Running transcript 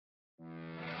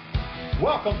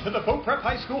Welcome to the Pope Prep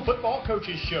High School Football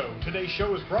Coaches Show. Today's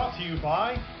show is brought to you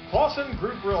by Clausen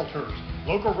Group Realtors,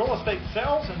 local real estate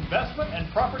sales, investment,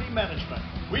 and property management.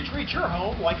 We treat your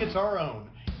home like it's our own.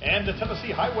 And the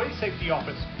Tennessee Highway Safety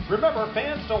Office. Remember,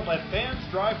 fans don't let fans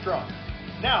drive drunk.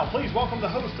 Now, please welcome the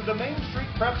host of the Main Street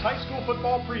Preps High School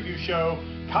Football Preview Show,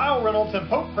 Kyle Reynolds, and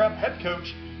Pope Prep head coach,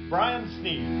 Brian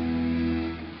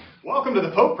Sneed. Welcome to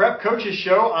the Pope Prep Coaches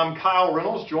Show. I'm Kyle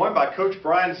Reynolds, joined by Coach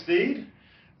Brian Sneed.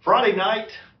 Friday night,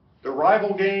 the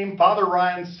rival game, Father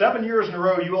Ryan, 7 years in a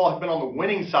row, you all have been on the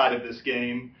winning side of this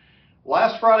game.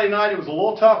 Last Friday night, it was a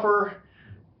little tougher.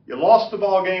 You lost the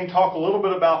ball game. Talk a little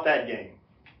bit about that game.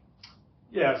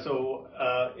 Yeah, so,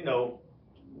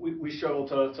 we struggled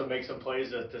to make some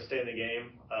plays to stay in the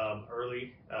game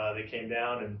early. They came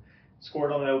down and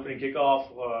scored on the opening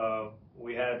kickoff.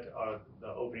 We had the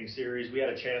opening series. We had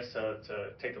a chance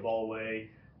to take the ball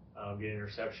away, get an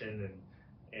interception,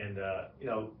 and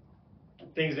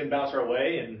things didn't bounce our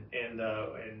way. And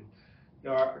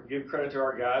give credit to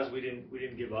our guys. We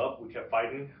didn't give up. We kept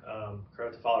fighting.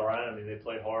 Credit to Father Ryan. I mean, they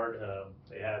played hard.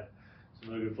 They had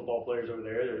some really good football players over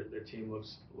there. Their team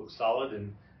looks solid,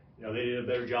 and they did a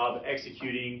better job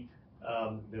executing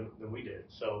than we did.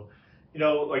 So,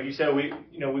 like you said,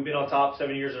 we've been on top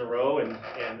 7 years in a row,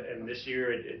 and this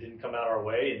year it didn't come out our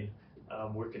way,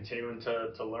 and we're continuing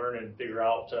to learn and figure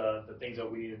out the things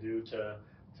that we need to do to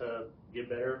get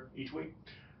better each week.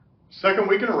 Second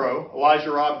week in a row, Elijah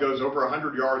Robb goes over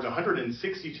 100 yards,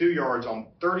 162 yards on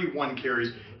 31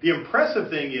 carries. The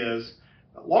impressive thing is,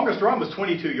 longest run was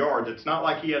 22 yards. It's not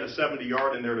like he had a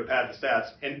 70-yard in there to pad the stats.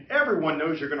 And everyone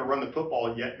knows you're going to run the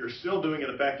football, yet you're still doing it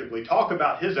effectively. Talk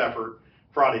about his effort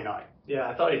Friday night. Yeah,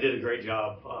 I thought he did a great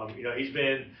job. He's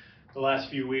been, the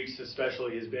last few weeks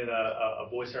especially, has been a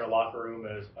voice in our locker room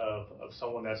of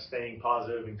someone that's staying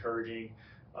positive, encouraging.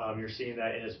 You're seeing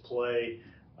that in his play.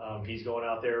 He's going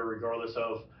out there regardless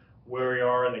of where we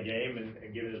are in the game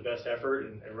and giving his best effort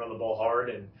and run the ball hard.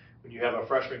 And when you have a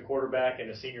freshman quarterback and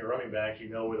a senior running back, you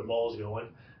know where the ball is going.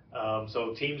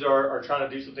 So teams are trying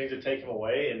to do some things to take him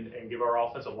away and give our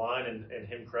offensive line and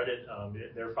him credit.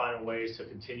 They're finding ways to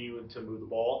continue to move the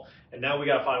ball. And now we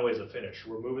got to find ways to finish.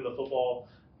 We're moving the football.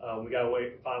 We got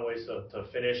to find ways to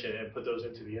finish and put those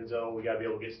into the end zone. We got to be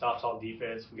able to get stops on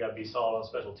defense. We got to be solid on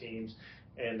special teams.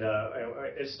 And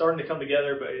it's starting to come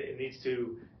together, but it needs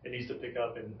to pick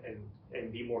up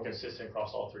and be more consistent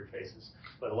across all three phases.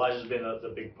 But Elijah's been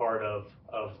the big part of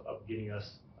getting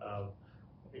us,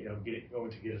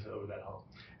 going to get us over that hump.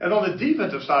 And on the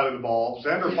defensive side of the ball,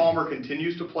 Xander Palmer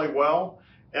continues to play well.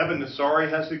 Evan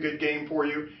Nassari has a good game for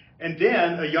you. And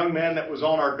then a young man that was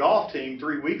on our golf team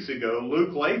 3 weeks ago,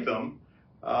 Luke Latham,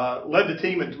 led the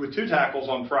team with 2 tackles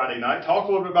on Friday night. Talk a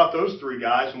little bit about those 3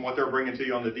 guys and what they're bringing to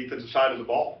you on the defensive side of the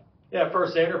ball. Yeah,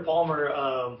 first, Xander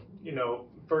Palmer,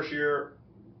 first year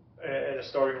in a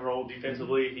starting role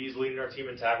defensively. He's leading our team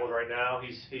in tackles right now.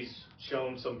 He's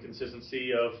shown some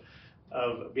consistency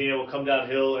of being able to come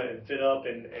downhill and fit up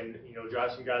and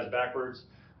drive some guys backwards.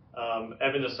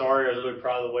 Evan Nassari, I was really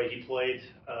proud of the way he played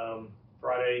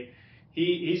Friday.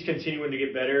 He's continuing to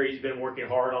get better. He's been working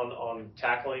hard on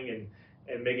tackling and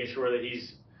making sure that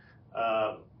he's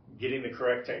getting the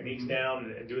correct techniques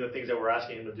down and doing the things that we're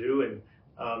asking him to do.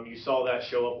 And you saw that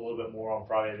show up a little bit more on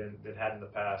Friday than had in the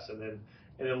past. And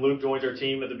then Luke joins our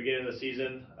team at the beginning of the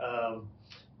season.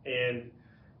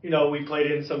 We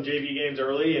played in some JV games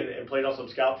early and played on some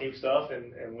scout team stuff.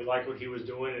 And we liked what he was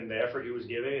doing and the effort he was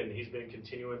giving. And he's been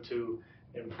continuing to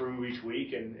improve each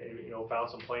week and found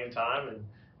some playing time. And,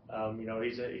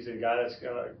 he's a guy that's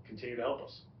going to continue to help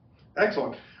us.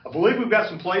 Excellent. I believe we've got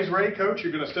some plays ready, Coach.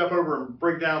 You're going to step over and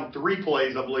break down 3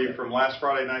 plays, I believe, from last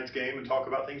Friday night's game and talk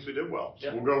about things we did well.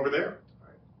 So We'll go over there.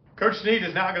 Right. Coach Sneed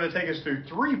is now going to take us through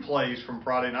 3 plays from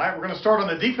Friday night. We're going to start on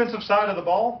the defensive side of the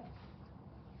ball.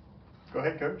 Go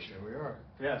ahead, Coach. Here we are.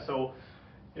 Yeah, so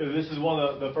this is one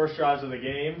of the first drives of the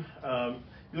game.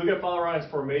 You look at Father Ryan's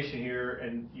formation here,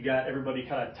 and you got everybody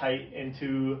kind of tight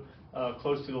into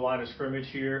close to the line of scrimmage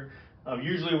here.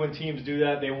 Usually when teams do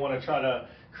that, they want to try to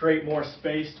create more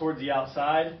space towards the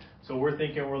outside. So we're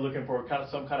looking for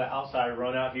some kind of outside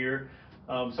run out here.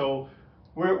 So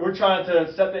we're trying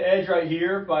to set the edge right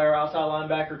here by our outside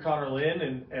linebacker, Connor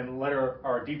Lynn, and let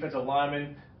our defensive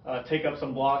linemen take up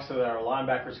some blocks so that our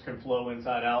linebackers can flow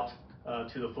inside out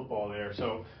to the football there.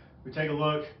 So we take a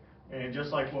look, and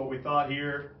just like what we thought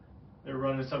here, they're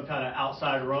running some kind of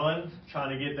outside run,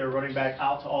 trying to get their running back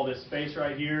out to all this space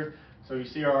right here. So you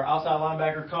see our outside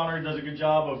linebacker, Connor, does a good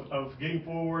job of getting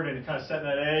forward and kind of setting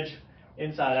that edge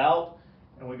inside out.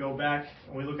 And we go back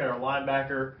and we look at our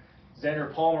linebacker,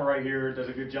 Xander Palmer right here, does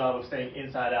a good job of staying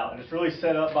inside out. And it's really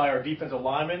set up by our defensive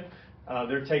linemen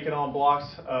They're taking on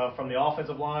blocks from the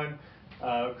offensive line,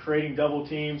 creating double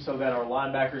teams so that our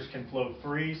linebackers can float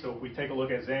free. So if we take a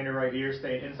look at Xander right here,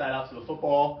 staying inside out to the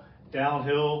football,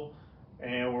 downhill,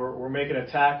 and we're making a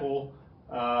tackle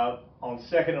on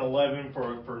 2nd and 11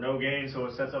 for no gain, so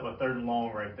it sets up a 3rd and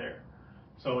long right there.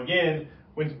 So again,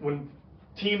 when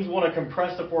teams want to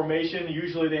compress the formation,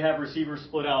 usually they have receivers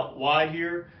split out wide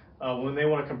here. When they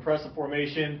want to compress the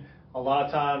formation, a lot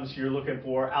of times you're looking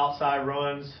for outside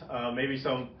runs, maybe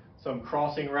some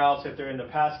crossing routes if they're in the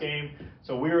pass game.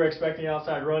 So we were expecting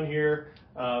outside run here.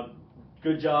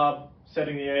 Good job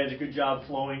setting the edge, good job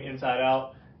flowing inside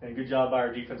out, and good job by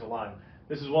our defensive line.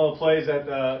 This is one of the plays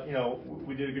that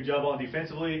we did a good job on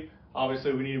defensively.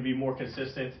 Obviously, we need to be more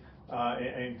consistent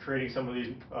in creating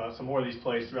some more of these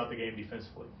plays throughout the game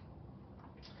defensively.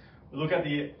 We look at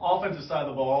the offensive side of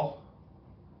the ball.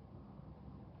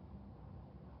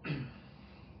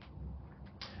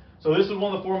 So this is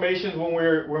one of the formations when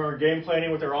we're game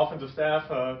planning with our offensive staff,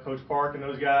 Coach Park and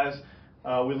those guys.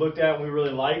 We looked at and we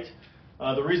really liked.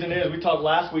 The reason is we talked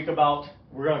last week about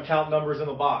we're going to count numbers in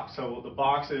the box. So the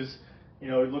box is,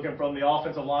 looking from the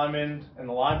offensive linemen and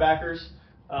the linebackers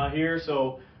here.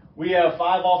 So we have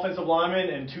 5 offensive linemen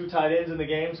and 2 tight ends in the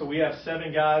game. So we have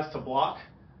 7 guys to block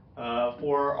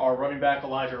for our running back,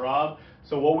 Elijah Robb.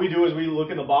 So what we do is we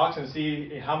look in the box and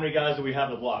see how many guys do we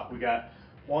have to block. We got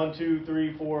 1, 2,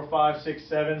 3, 4, 5, 6,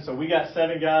 7. So we got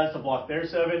 7 guys to block their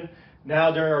 7.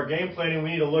 Now during our game planning,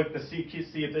 we need to look to see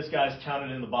if this guy's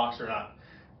counted in the box or not.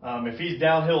 If he's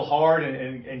downhill hard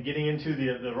and getting into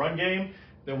the run game,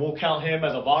 then we'll count him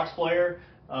as a box player.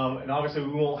 And obviously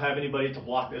we won't have anybody to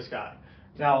block this guy.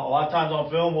 Now a lot of times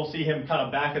on film, we'll see him kind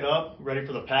of back it up, ready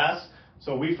for the pass.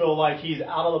 So we feel like he's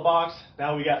out of the box.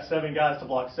 Now we got 7 guys to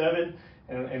block 7.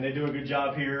 And they do a good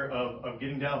job here of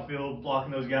getting downfield,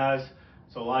 blocking those guys.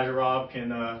 So Elijah Robb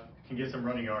can get some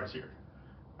running yards here.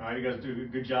 All right, you guys do a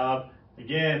good job.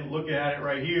 Again, looking at it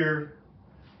right here,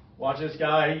 watch this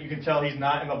guy. You can tell he's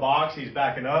not in the box. He's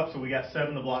backing up. So we got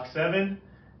 7 to block 7.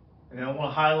 And then I want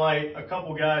to highlight a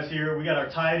couple guys here. We got our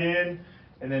tight end,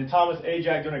 and then Thomas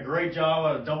Ajak doing a great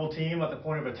job at a double team at the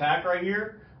point of attack right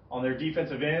here on their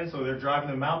defensive end. So they're driving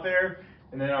them out there.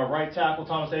 And then our right tackle,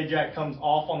 Thomas Ajak, comes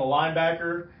off on the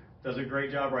linebacker, does a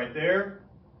great job right there.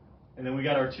 And then we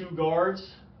got our 2 guards.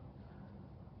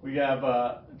 We have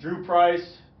Drew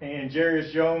Price and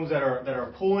Jarius Jones that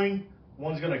are pulling.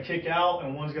 One's going to kick out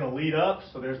and one's going to lead up.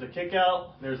 So there's the kick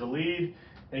out, there's the lead.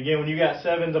 And again, when you got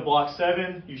 7 to block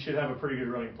 7, you should have a pretty good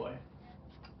running play.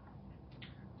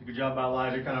 Good job by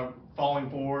Elijah, kind of falling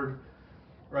forward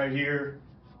right here.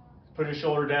 Put his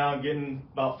shoulder down, getting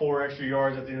about 4 extra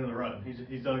yards at the end of the run.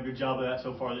 He's done a good job of that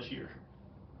so far this year.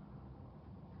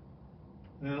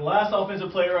 And then the last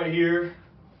offensive play right here,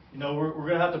 we're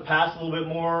going to have to pass a little bit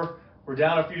more. We're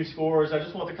down a few scores. I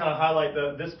just want to kind of highlight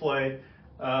this play.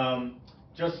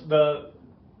 Just the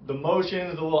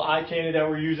motions, the little eye candy that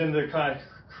we're using to kind of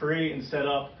create and set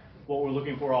up what we're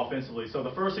looking for offensively. So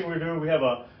the first thing we're doing, we have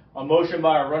a motion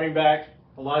by our running back.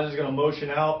 Elijah's going to motion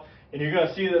out. And you're going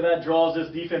to see that draws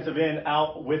this defensive end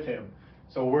out with him.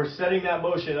 So we're setting that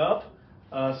motion up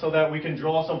so that we can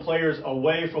draw some players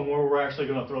away from where we're actually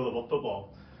going to throw the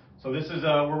football. So this is,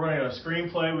 we're running a screen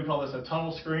play. We call this a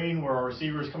tunnel screen, where our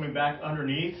receiver is coming back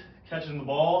underneath, catching the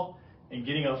ball, and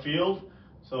getting upfield.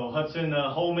 So Hudson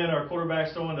Holman, our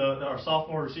quarterback's throwing to our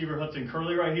sophomore receiver, Hudson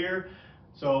Curley, right here.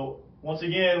 So once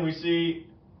again, we see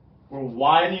we're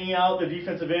widening out the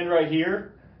defensive end right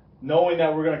here, knowing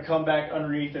that we're going to come back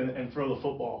underneath and throw the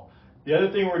football. The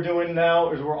other thing we're doing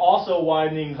now is we're also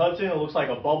widening Hudson. It looks like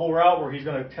a bubble route where he's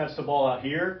going to catch the ball out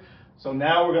here. So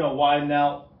now we're going to widen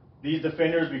out these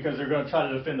defenders because they're going to try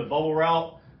to defend the bubble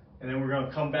route, and then we're going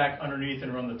to come back underneath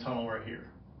and run the tunnel right here.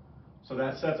 So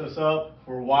that sets us up.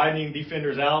 We're widening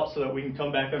defenders out so that we can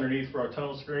come back underneath for our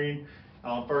tunnel screen.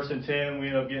 1st and 10, we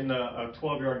end up getting a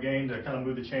 12-yard gain to kind of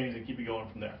move the chains and keep it going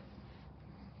from there.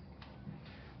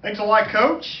 Thanks a lot,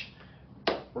 Coach.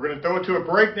 We're going to throw it to a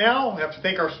break now. We have to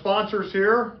thank our sponsors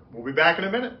here. We'll be back in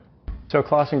a minute. So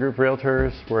Clausen Group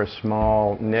Realtors, we're a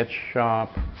small niche shop,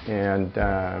 and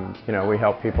we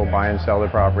help people buy and sell their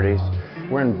properties.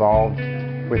 We're involved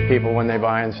with people when they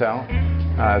buy and sell.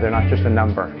 They're not just a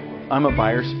number. I'm a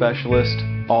buyer specialist.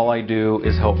 All I do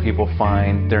is help people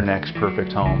find their next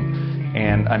perfect home.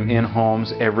 And I'm in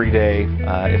homes every day.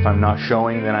 If I'm not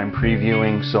showing, then I'm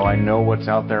previewing, so I know what's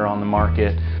out there on the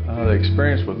market. The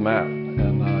experience with Matt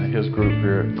and his group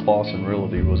here at Clausen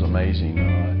Realty was amazing.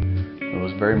 It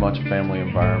was very much a family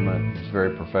environment. It was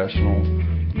very professional.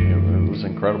 It was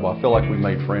incredible. I feel like we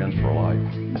made friends for life.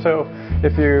 So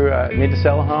if you need to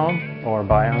sell a home or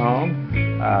buy a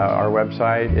home, Our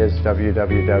website is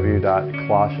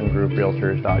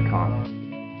www.claussengrouprealtors.com.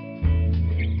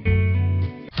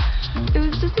 It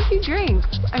was just a few drinks.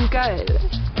 I'm good.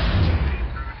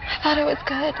 I thought it was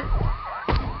good.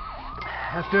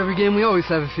 After every game, we always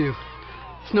have a few.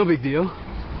 It's no big deal.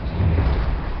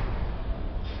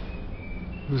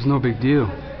 It was no big deal.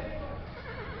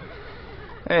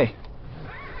 Hey,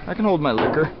 I can hold my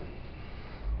liquor.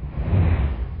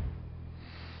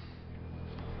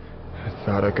 I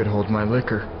thought I could hold my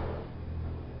liquor.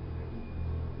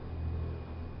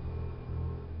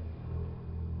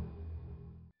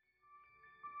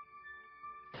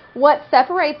 What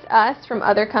separates us from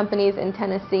other companies in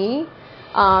Tennessee,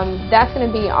 that's going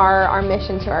to be our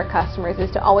mission to our customers, is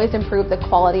to always improve the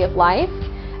quality of life.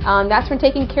 That's from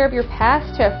taking care of your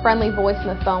pets to a friendly voice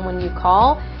on the phone when you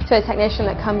call, to a technician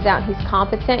that comes out and he's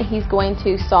competent, he's going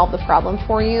to solve the problem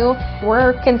for you.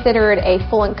 We're considered a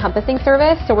full encompassing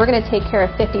service, so we're going to take care of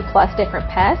 50 plus different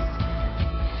pests,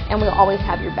 and we'll always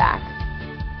have your back.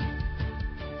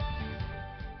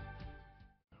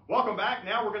 Welcome back.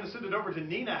 Now we're going to send it over to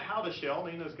Nina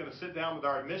Howdeshell. Nina is going to sit down with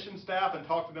our admissions staff and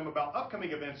talk to them about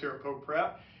upcoming events here at Pope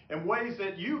Prep and ways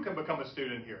that you can become a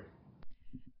student here.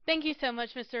 Thank you so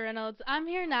much, Mr. Reynolds. I'm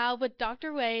here now with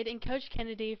Dr. Wade and Coach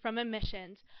Kennedy from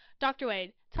Admissions. Dr.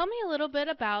 Wade, tell me a little bit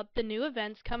about the new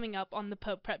events coming up on the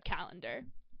Pope Prep calendar.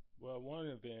 Well, one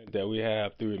event that we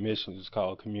have through Admissions is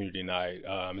called Community Night.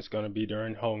 It's going to be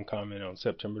during homecoming on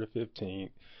September the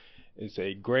 15th. It's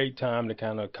a great time to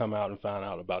kind of come out and find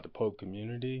out about the Pope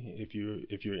community. If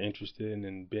you're interested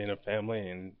in being a family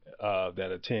and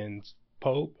that attends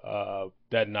Pope,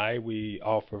 that night we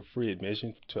offer free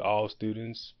admission to all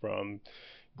students from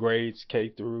grades K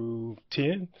through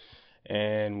 10,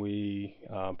 and we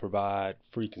provide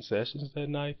free concessions that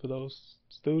night for those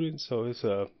students. So it's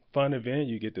a fun event.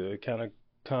 You get to kind of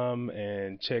come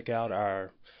and check out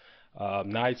our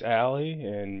Knights Alley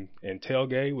and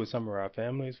tailgate with some of our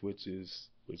families, which is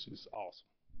awesome.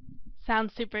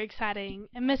 Sounds super exciting.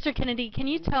 And Mr. Kennedy, can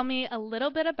you tell me a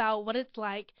little bit about what it's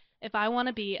like if I want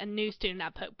to be a new student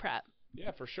at Pope Prep?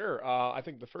 Yeah, for sure. I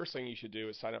think the first thing you should do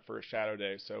is sign up for a shadow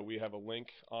day. So we have a link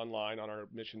online on our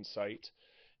admissions site,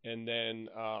 and then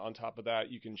on top of that,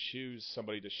 you can choose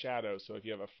somebody to shadow. So if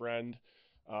you have a friend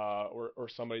or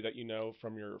somebody that you know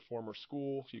from your former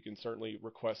school, you can certainly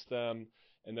request them,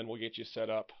 and then we'll get you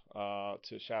set up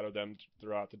to shadow them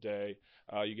throughout the day.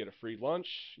 You get a free lunch.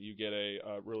 You get a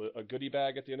goodie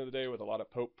bag at the end of the day with a lot of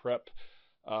Pope Prep,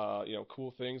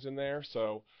 cool things in there.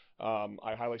 So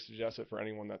I highly suggest it for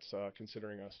anyone that's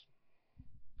considering us.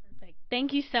 Perfect.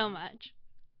 Thank you so much.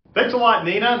 Thanks a lot,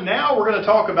 Nina. Now we're going to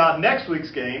talk about next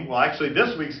week's game. Well, actually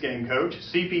this week's game, Coach,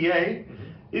 CPA.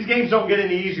 These games don't get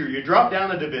any easier. You drop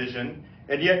down a division,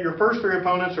 and yet your first three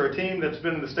opponents are a team that's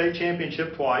been in the state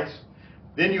championship twice.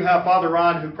 Then you have Father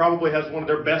Ron, who probably has one of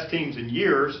their best teams in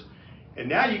years. And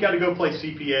now you got to go play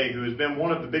CPA, who has been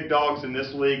one of the big dogs in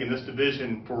this league and this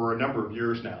division for a number of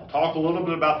years now. Talk a little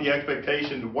bit about the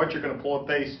expectations of what you're going to pull a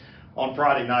pace on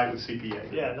Friday night with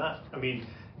CPA. Yeah,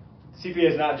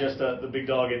 CPA is not just the big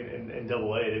dog in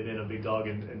AA. They've been a big dog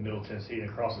in Middle Tennessee and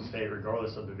across the state,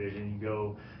 regardless of division. You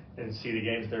go and see the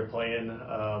games they're playing.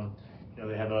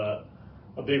 They have a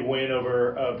big win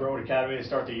over Brentwood Academy to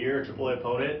start the year, a AAA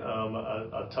opponent.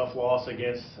 A tough loss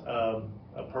against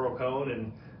Pearl Cone,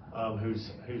 and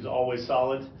who's always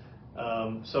solid.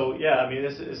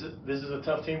 This is a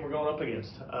tough team we're going up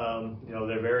against.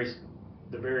 They're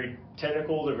very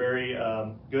technical. They're very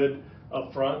good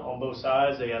up front on both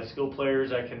sides. They have skilled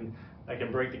players that can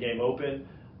break the game open.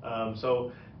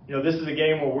 This is a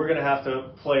game where we're going to have to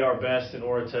play our best in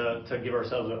order to give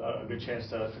ourselves a good chance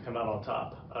to come out on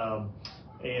top.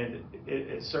 And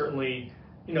it's certainly,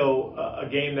 a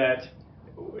game that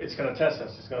it's going to test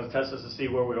us. It's going to test us to see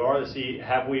where we are, to see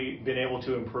have we been able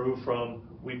to improve from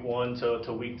week 1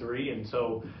 to week 3. And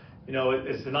so,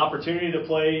 it's an opportunity to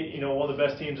play, one of the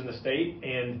best teams in the state.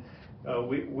 And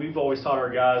we've always taught our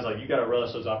guys, you got to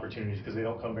relish those opportunities because they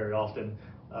don't come very often.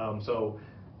 So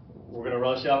we're going to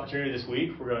relish the opportunity this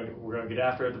week. We're going to get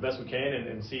after it the best we can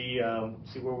and see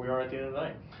where we are at the end of the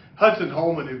night. Hudson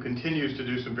Holman, who continues to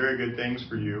do some very good things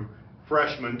for you,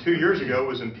 freshman, 2 years ago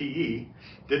was in PE,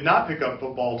 did not pick up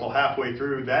football until halfway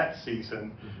through that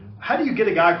season. How do you get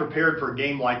a guy prepared for a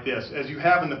game like this, as you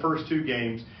have in the first 2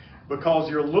 games,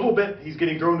 because he's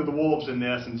getting thrown to the wolves in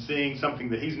this and seeing something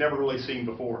that he's never really seen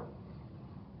before?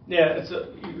 Yeah,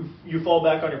 you fall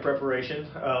back on your preparation.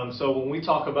 So when we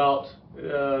talk about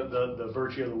the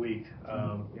virtue of the week,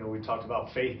 we talked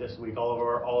about faith this week. All of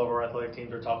our athletic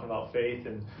teams are talking about faith,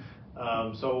 and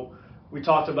so we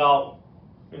talked about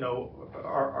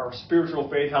our spiritual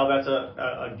faith, how that's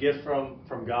a gift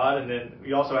from God, and then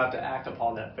we also have to act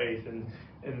upon that faith. And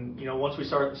once we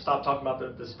stop talking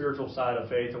about the spiritual side of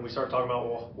faith, and we start talking about,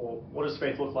 well, what does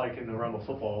faith look like in the realm of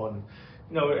football? And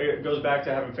it goes back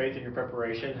to having faith in your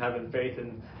preparation, having faith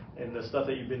in the stuff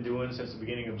that you've been doing since the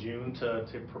beginning of June to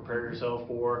prepare yourself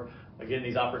for, again,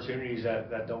 these opportunities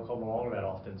that don't come along that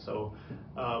often. So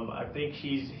I think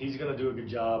he's going to do a good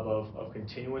job of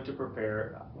continuing to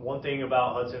prepare. One thing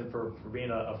about Hudson for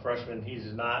being a freshman, he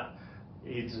does not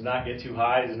get too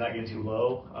high, he does not get too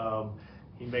low.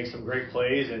 He makes some great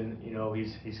plays, and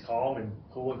he's calm and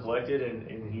cool and collected,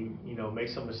 and he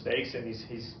makes some mistakes, and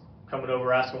he's coming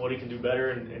over asking what he can do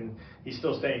better, and he's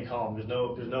still staying calm. There's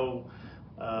no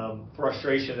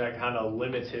frustration that kind of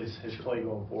limits his play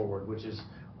going forward, which is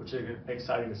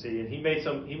exciting to see. And he made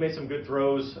some good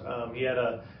throws. He had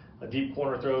a deep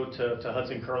corner throw to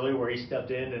Hudson Curley where he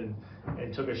stepped in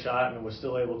and took a shot and was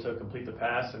still able to complete the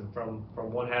pass, and from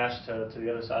one hash to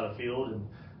the other side of the field. And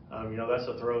that's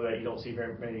a throw that you don't see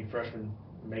very many freshmen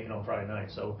making on Friday night.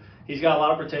 So he's got a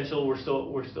lot of potential. He's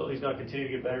going to continue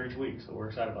to get better each week. So we're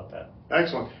excited about that.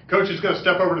 Excellent. Coach is going to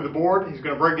step over to the board. He's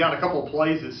going to break down a couple of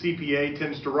plays that CPA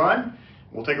tends to run.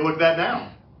 We'll take a look at that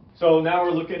now. So now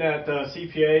we're looking at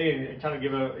CPA and kind of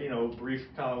give a brief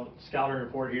kind of scouting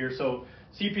report here. So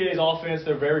CPA's offense,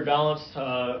 they're very balanced,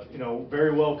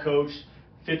 very well coached.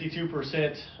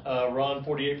 52% run,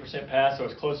 48% pass, so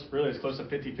it's close to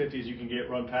 50-50 as you can get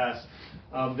run pass.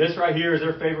 This right here is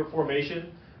their favorite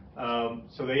formation.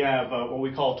 So they have what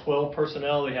we call 12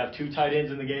 personnel. They have 2 tight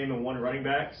ends in the game and 1 running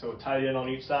back. So a tight end on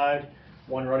each side,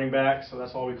 1 running back. So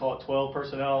that's why we call it 12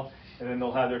 personnel. And then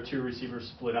they'll have their 2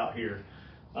 receivers split out here.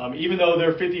 Even though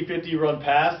they're 50-50 run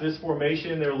pass, this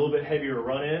formation, they're a little bit heavier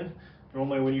run in.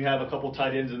 Normally when you have a couple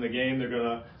tight ends in the game, they're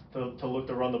going to look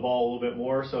to run the ball a little bit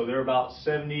more. So they're about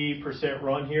 70%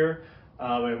 run here.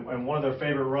 And one of their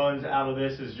favorite runs out of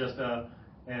this is just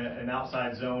an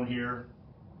outside zone here.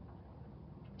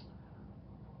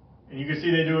 And you can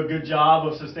see they do a good job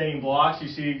of sustaining blocks. You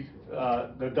see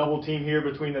the double team here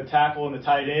between the tackle and the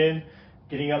tight end,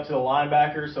 getting up to the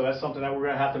linebacker. So that's something that we're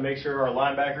going to have to make sure our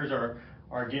linebackers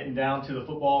are getting down to the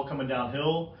football coming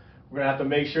downhill. We're going to have to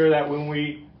make sure that when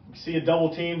we see a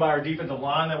double team by our defensive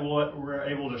line that we're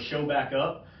able to show back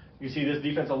up. You see this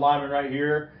defensive lineman right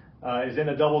here is in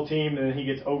a double team, and then he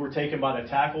gets overtaken by the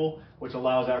tackle, which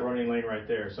allows that running lane right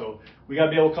there. So we got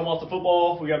to be able to come off the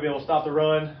football. We got to be able to stop the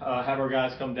run, have our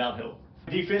guys come downhill.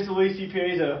 Defensively,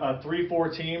 CPA is a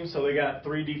 3-4 team, so they got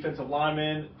 3 defensive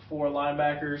linemen, 4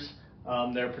 linebackers.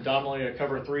 They're predominantly a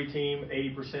cover 3 team.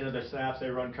 80% of their snaps they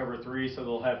run cover 3, so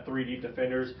they'll have 3 deep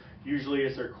defenders. Usually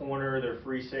it's their corner, their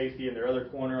free safety, and their other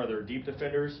corner are their deep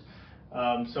defenders.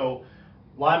 So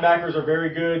linebackers are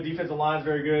very good. Defensive line's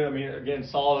very good. I mean, again,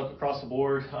 solid across the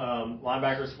board.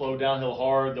 Linebackers flow downhill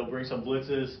hard. They'll bring some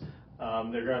blitzes.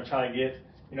 They're going to try to get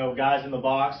guys in the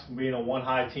box, being a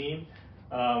 1-high team.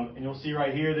 And you'll see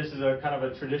right here, this is a kind of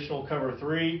a traditional cover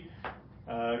 3.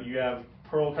 You have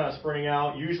Pearl kind of sprinting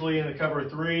out. Usually in the cover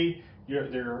 3,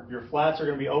 your flats are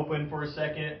going to be open for a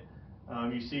second.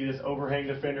 You see this overhang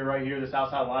defender right here, this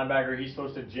outside linebacker. He's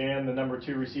supposed to jam the number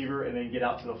 2 receiver and then get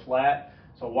out to the flat.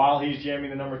 So while he's jamming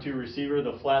the number 2 receiver,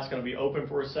 the flat's going to be open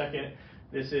for a second.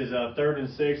 This is 3rd and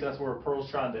 6. That's where Pearl's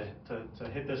trying to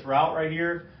hit this route right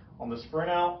here on the sprint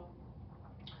out.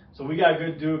 So we got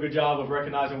to do a good job of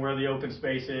recognizing where the open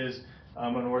space is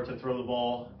in order to throw the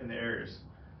ball in the areas.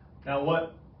 Now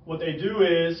what they do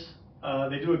is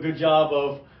they do a good job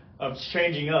of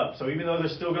changing up. So even though they're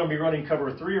still going to be running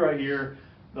cover 3 right here,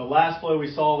 the last play we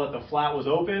saw that the flat was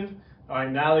open. All right,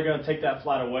 now they're going to take that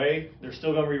flat away. They're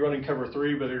still going to be running cover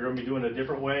 3, but they're going to be doing it a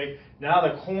different way. Now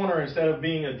the corner, instead of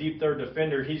being a deep third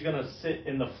defender, he's going to sit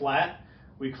in the flat.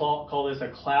 We call this a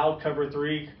cloud cover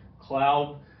 3.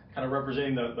 Cloud kind of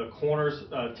representing the corner's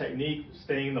technique,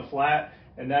 staying in the flat.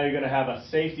 And now you're going to have a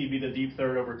safety be the deep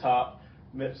third over top,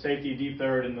 safety deep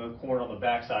third, and the corner on the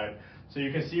backside. So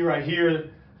you can see right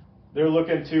here, they're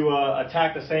looking to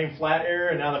attack the same flat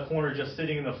area, and now the corner's just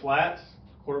sitting in the flats.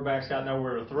 Quarterback's got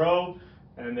nowhere to throw,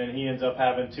 and then he ends up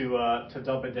having to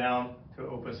dump it down to an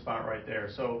open spot right there.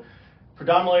 So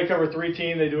predominantly a cover 3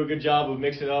 team. They do a good job of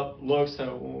mixing up looks,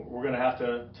 and we're going to have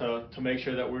to make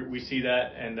sure that we see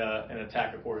that and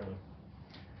attack accordingly.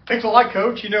 Thanks a lot,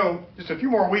 Coach. Just a few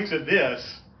more weeks of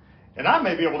this, and I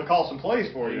may be able to call some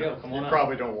plays for you. You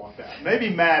probably don't want that. Maybe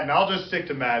Madden. I'll just stick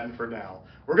to Madden for now.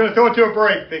 We're going to throw it to a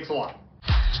break. Thanks a lot.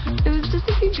 It was just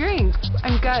a few drinks.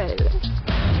 I'm good.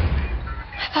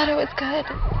 I thought it was good.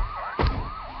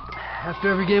 After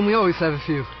every game, we always have a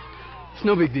few. It's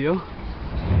no big deal.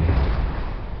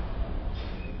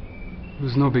 It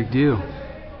was no big deal.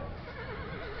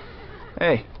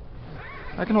 Hey,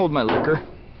 I can hold my liquor.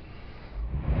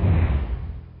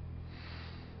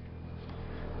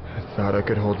 I thought I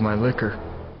could hold my liquor.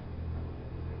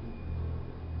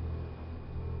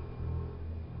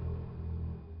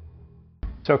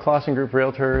 So Clausen Group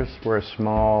Realtors, we're a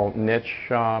small niche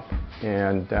shop,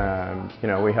 and you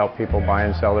know, we help people buy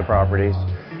and sell their properties.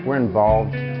 We're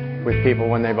involved with people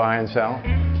when they buy and sell.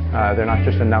 They're not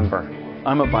just a number.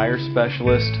 I'm a buyer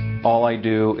specialist. All I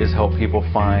do is help people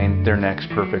find their next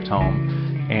perfect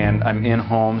home. And I'm in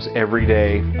homes every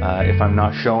day. If I'm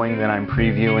not showing, then I'm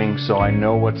previewing, so I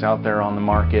know what's out there on the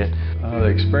market. The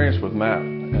experience with Matt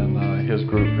and his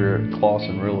group here at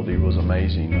Clausen Realty was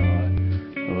amazing.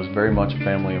 It was very much a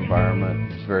family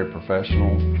environment. It was very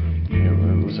professional.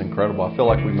 It was incredible. I feel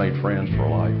like we made friends for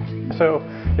life. So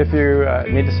if you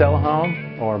need to sell a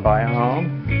home or buy a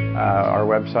home, our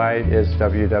website is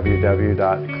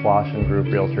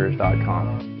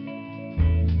www.clausengrouprealtors.com.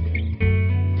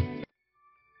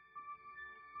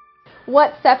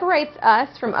 What separates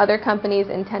us from other companies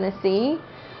in Tennessee,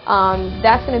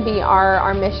 that's going to be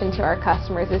our mission to our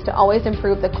customers, is to always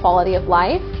improve the quality of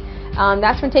life.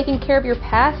 That's from taking care of your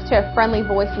pest to a friendly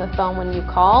voice on the phone when you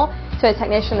call, to a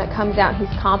technician that comes out, he's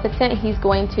competent, he's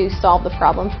going to solve the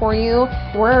problem for you.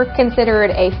 We're considered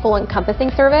a full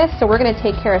encompassing service, so we're going to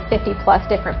take care of 50 plus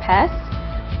different pests,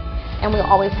 and we'll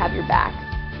always have your back.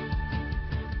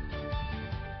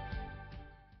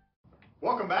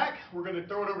 Welcome back. We're going to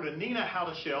throw it over to Nina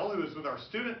Howdeshell, who is with our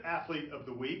Student Athlete of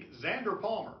the Week, Xander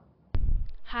Palmer.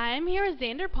 Hi, I'm here with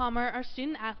Xander Palmer, our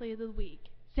Student Athlete of the Week.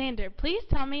 Xander, please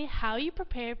tell me how you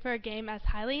prepared for a game as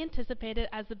highly anticipated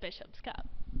as the Bishop's Cup.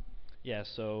 Yeah,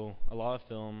 so a lot of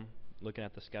film, looking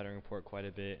at the scouting report quite a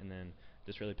bit, and then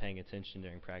just really paying attention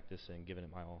during practice and giving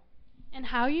it my all. And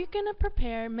how are you going to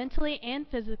prepare mentally and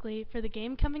physically for the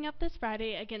game coming up this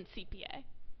Friday against CPA?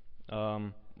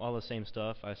 All the same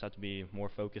stuff. I just have to be more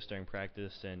focused during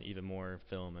practice and even more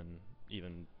film and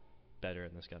even better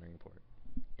in the scouting report.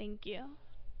 Thank you.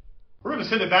 We're going to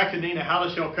send it back to Nina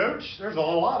Howdeshell, Coach. There's a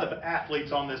lot of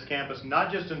athletes on this campus,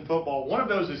 not just in football. One of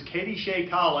those is Katie Shea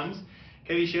Collins.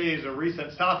 Katie Shea is a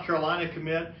recent South Carolina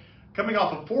commit, coming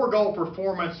off a 4-goal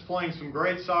performance, playing some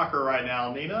great soccer right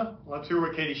now. Nina, let's hear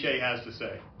what Katie Shea has to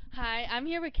say. Hi, I'm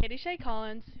here with Katie Shea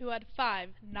Collins, who had 5,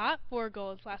 not 4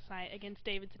 goals last night against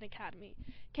Davidson Academy.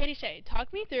 Katie Shea,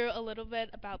 talk me through a little bit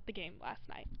about the game last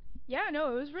night. Yeah,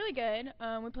 no, it was really good.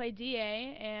 We played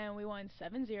DA and we won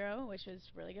 7-0, which was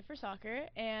really good for soccer.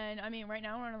 And I mean, right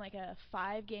now we're on like a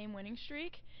 5-game winning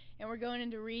streak, and we're going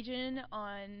into region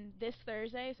on this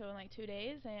Thursday, so in like 2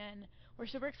 days, and we're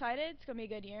super excited. It's going to be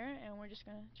a good year, and we're just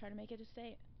going to try to make it to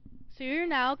state. So you're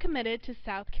now committed to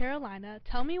South Carolina.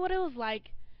 Tell me what it was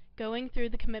like going through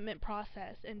the commitment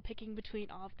process and picking between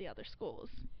all of the other schools.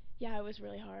 Yeah, it was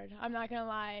really hard. I'm not going to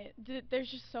lie. There's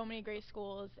just so many great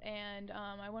schools, and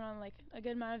I went on like a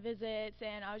good amount of visits,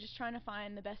 and I was just trying to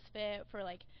find the best fit for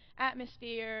like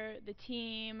atmosphere, the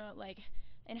team, like,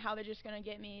 and how they're just going to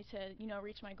get me to, you know,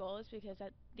 reach my goals, because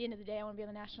at the end of the day I want to be on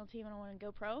the national team and I want to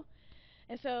go pro.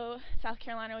 And so South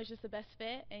Carolina was just the best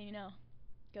fit, and you know,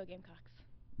 go Gamecocks.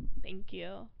 Thank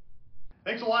you.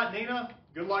 Thanks a lot, Nina.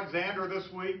 Good luck, Xander, this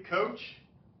week. Coach,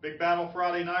 big battle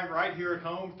Friday night right here at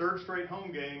home, 3rd straight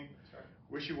home game.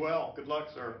 Wish you well. Good luck,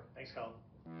 sir. Thanks, Colin.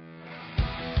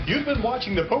 You've been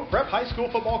watching the Pope Prep High School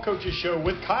Football Coaches Show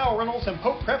with Kyle Reynolds and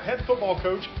Pope Prep head football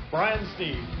coach Brian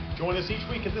Sneed. Join us each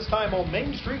week at this time on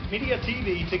Main Street Media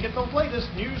TV to get the latest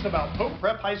news about Pope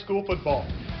Prep High School football.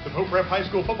 The Pope Prep High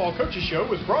School Football Coaches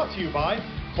Show is brought to you by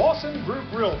Clausen Group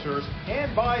Realtors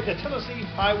and by the Tennessee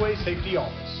Highway Safety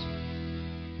Office.